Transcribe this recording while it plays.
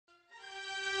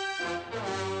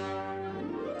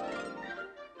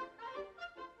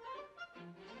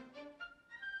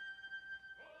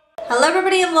Hello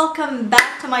everybody and welcome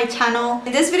back to my channel.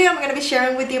 In this video I'm going to be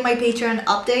sharing with you my Patreon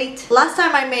update. Last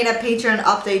time I made a Patreon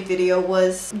update video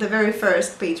was the very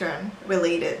first Patreon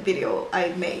related video I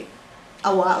made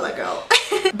a while ago.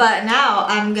 But now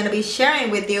I'm going to be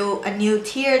sharing with you a new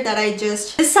tier that I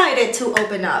just decided to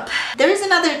open up. There is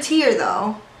another tier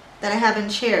though that I haven't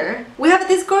shared. We have a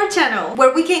Discord channel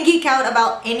where we can geek out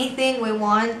about anything we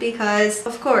want because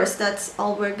of course that's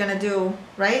all we're gonna do,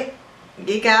 right?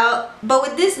 Geek out. But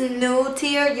with this new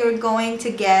tier you're going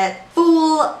to get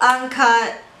full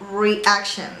uncut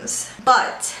reactions.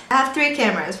 But I have 3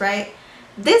 cameras, right?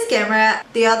 This camera,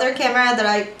 the other camera that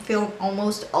I film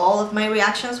almost all of my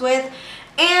reactions with,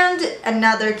 and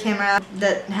another camera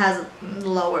that has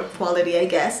lower quality, I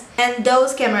guess. And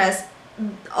those cameras,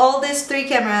 all these 3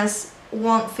 cameras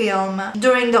won't film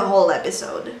during the whole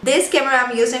episode. This camera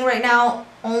I'm using right now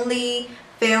only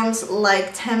films like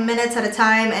 10 minutes at a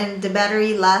time and the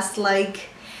battery lasts like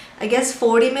I guess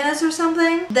 40 minutes or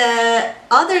something. The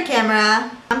other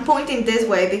camera, I'm pointing this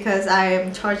way because I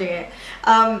am charging it,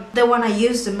 the one I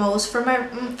use the most for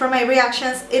my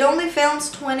reactions, it only films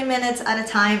 20 minutes at a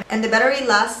time and the battery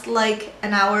lasts like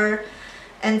an hour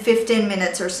and 15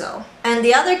 minutes or so. And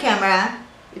the other camera,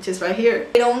 which is right here,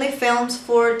 it only films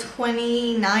for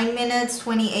 29 minutes,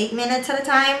 28 minutes at a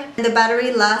time. And the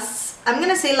battery lasts, I'm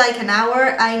gonna say like an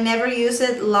hour. I never use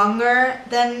it longer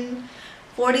than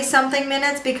 40 something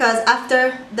minutes because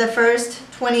after the first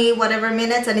 20 whatever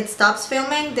minutes and it stops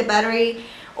filming, the battery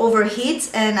overheats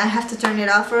and I have to turn it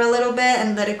off for a little bit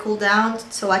and let it cool down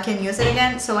so I can use it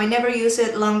again. So I never use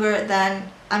it longer than,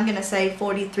 I'm gonna say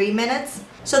 43 minutes.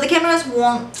 So the cameras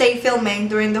won't stay filming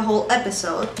during the whole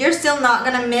episode. You're still not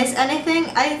gonna miss anything,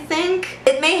 I think.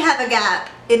 It may have a gap,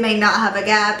 it may not have a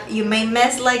gap. You may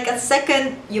miss like a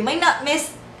second, you may not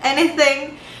miss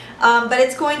anything. But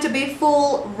it's going to be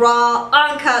full, raw,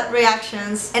 uncut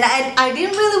reactions. And I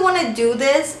didn't really want to do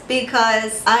this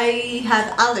because I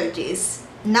have allergies.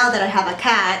 Now that I have a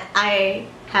cat, I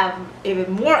have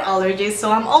even more allergies.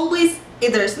 So I'm always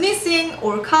either sneezing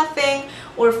or coughing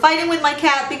or fighting with my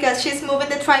cat because she's moving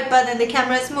the tripod and the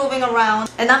camera is moving around.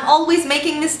 And I'm always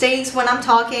making mistakes when I'm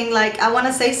talking. Like I want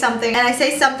to say something and I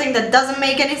say something that doesn't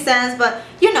make any sense, but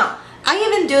you know. I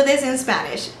even do this in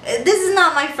Spanish. This is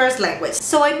not my first language,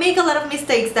 so I make a lot of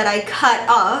mistakes that I cut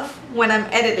off when I'm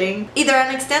editing either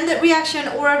an extended reaction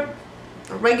or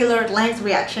a regular length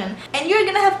reaction, and you're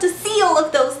gonna have to see all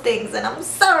of those things and I'm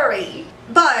sorry.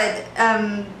 But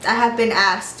I have been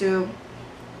asked to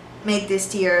make this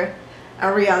tier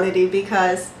a reality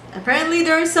because apparently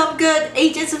there are some good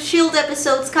Agents of S.H.I.E.L.D.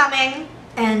 episodes coming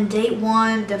and they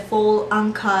want the full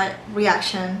uncut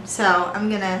reaction. So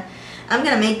I'm gonna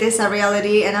make this a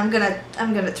reality and I'm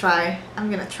gonna try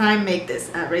and make this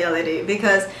a reality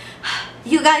because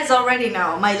you guys already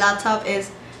know my laptop is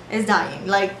dying.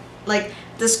 Like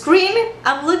the screen,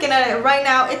 I'm looking at it right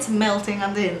now, it's melting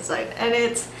on the inside and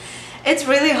it's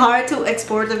really hard to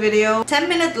export the video.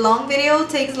 10-minute long video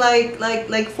takes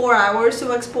like 4 hours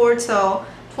to export, so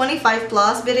 25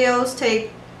 plus videos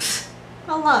take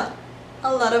a lot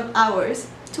of hours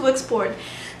to export.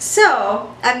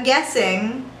 So I'm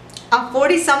guessing a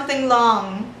 40-something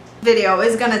long video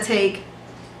is gonna take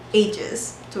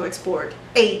ages to export.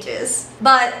 Ages.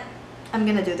 But I'm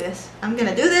gonna do this. I'm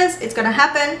gonna do this. It's gonna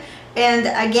happen. And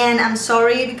again, I'm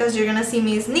sorry because you're gonna see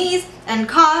me sneeze and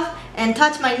cough and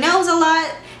touch my nose a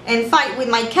lot and fight with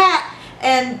my cat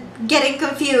and getting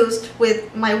confused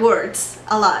with my words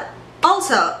a lot.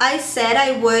 Also, I said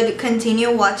I would continue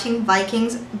watching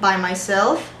Vikings by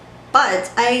myself,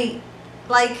 but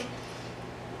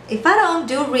if I don't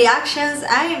do reactions,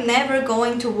 I am never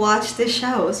going to watch the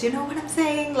shows. You know what I'm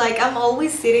saying? Like I'm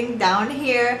always sitting down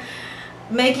here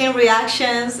making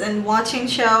reactions and watching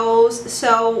shows.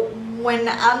 So when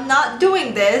I'm not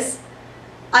doing this,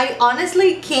 I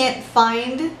honestly can't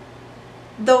find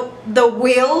the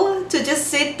will to just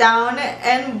sit down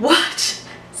and watch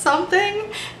something.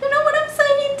 You know what I'm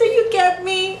saying? Do you get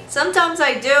me? Sometimes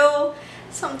I do,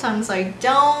 sometimes I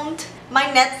don't. My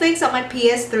Netflix on my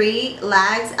PS3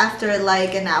 lags after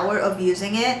like an hour of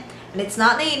using it, and it's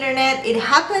not the internet. It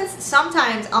happens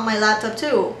sometimes on my laptop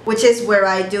too, which is where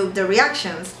I do the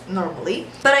reactions normally.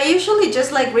 But I usually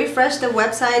just like refresh the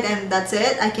website and that's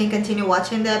it. I can continue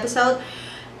watching the episode.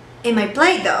 In my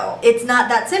Play though, it's not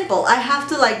that simple. I have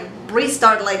to like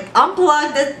restart, like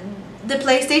unplug the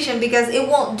PlayStation because it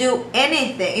won't do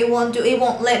anything. It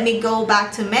won't let me go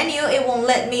back to menu. It won't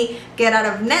let me get out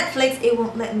of Netflix. It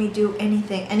won't let me do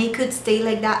anything. And it could stay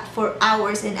like that for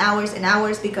hours and hours and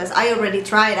hours because I already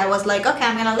tried. I was like, okay,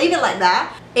 I'm gonna leave it like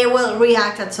that. It will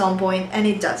react at some point, and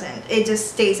it doesn't. It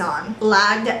just stays on,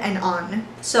 lagged and on.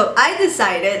 So I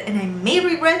decided, and I may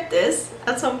regret this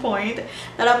at some point,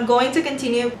 that I'm going to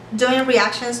continue doing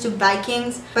reactions to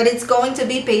Vikings, but it's going to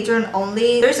be Patreon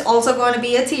only. There's also going to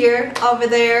be a tier over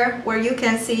there where you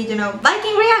can see, you know,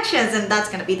 Viking reactions, and that's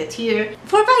gonna be the tier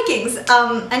for Vikings.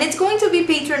 And it's going to be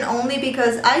Patreon only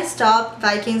because I stopped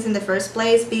Vikings in the first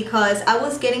place because I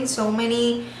was getting so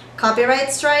many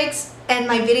copyright strikes and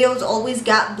my videos always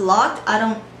got blocked. I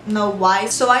don't know why.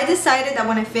 So I decided that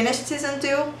when I finished season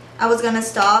 2, I was gonna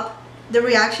stop the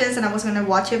reactions and I was gonna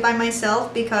watch it by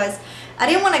myself because I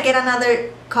didn't want to get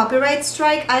another copyright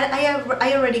strike.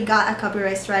 I already got a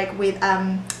copyright strike with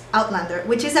Outlander,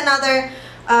 which is another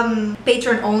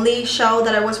Patreon only show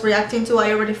that I was reacting to.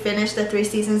 I already finished the 3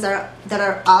 seasons that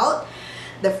are out.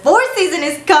 The 4th season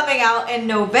is coming out in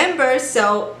November,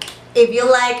 so if you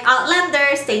like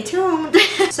Outlander, stay tuned.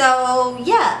 So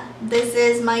yeah, this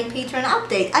is my Patreon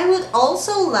update. I would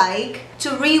also like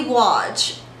to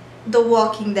rewatch The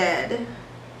Walking Dead,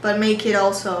 but make it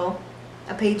also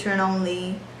a Patreon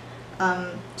only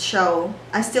show.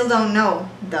 I still don't know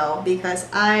though because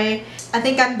I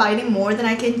think I'm biting more than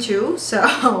I can chew,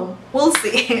 so we'll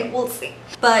see. We'll see.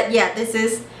 But yeah, this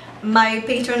is my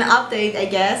Patreon update, I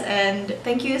guess, and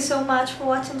thank you so much for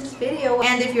watching this video.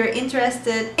 And if you're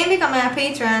interested in becoming a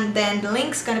patron, then the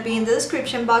link's gonna be in the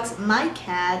description box. My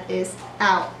cat is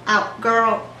out,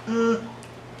 girl.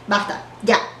 Basta,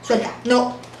 ya, suelta,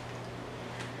 no.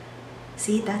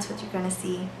 See, that's what you're gonna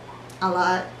see a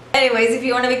lot. Anyways, if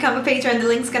you want to become a patron, the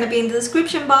link's gonna be in the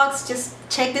description box. Just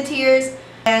check the tiers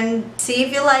and see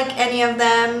if you like any of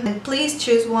them, and please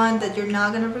choose one that you're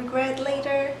not gonna regret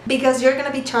later because you're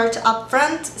gonna be charged up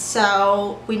front,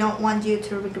 so we don't want you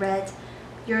to regret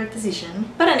your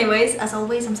decision. But anyways, as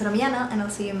always, I'm Sora Miyano, and I'll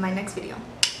see you in my next video.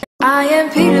 I am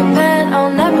Peter Pan,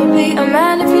 I'll never be a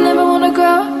man if you never wanna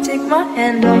grow. Take my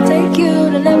hand, I'll take you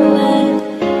to Neverland.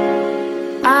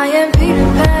 I am Peter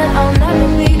Pan, I'll never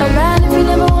be a man if you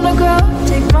never wanna grow.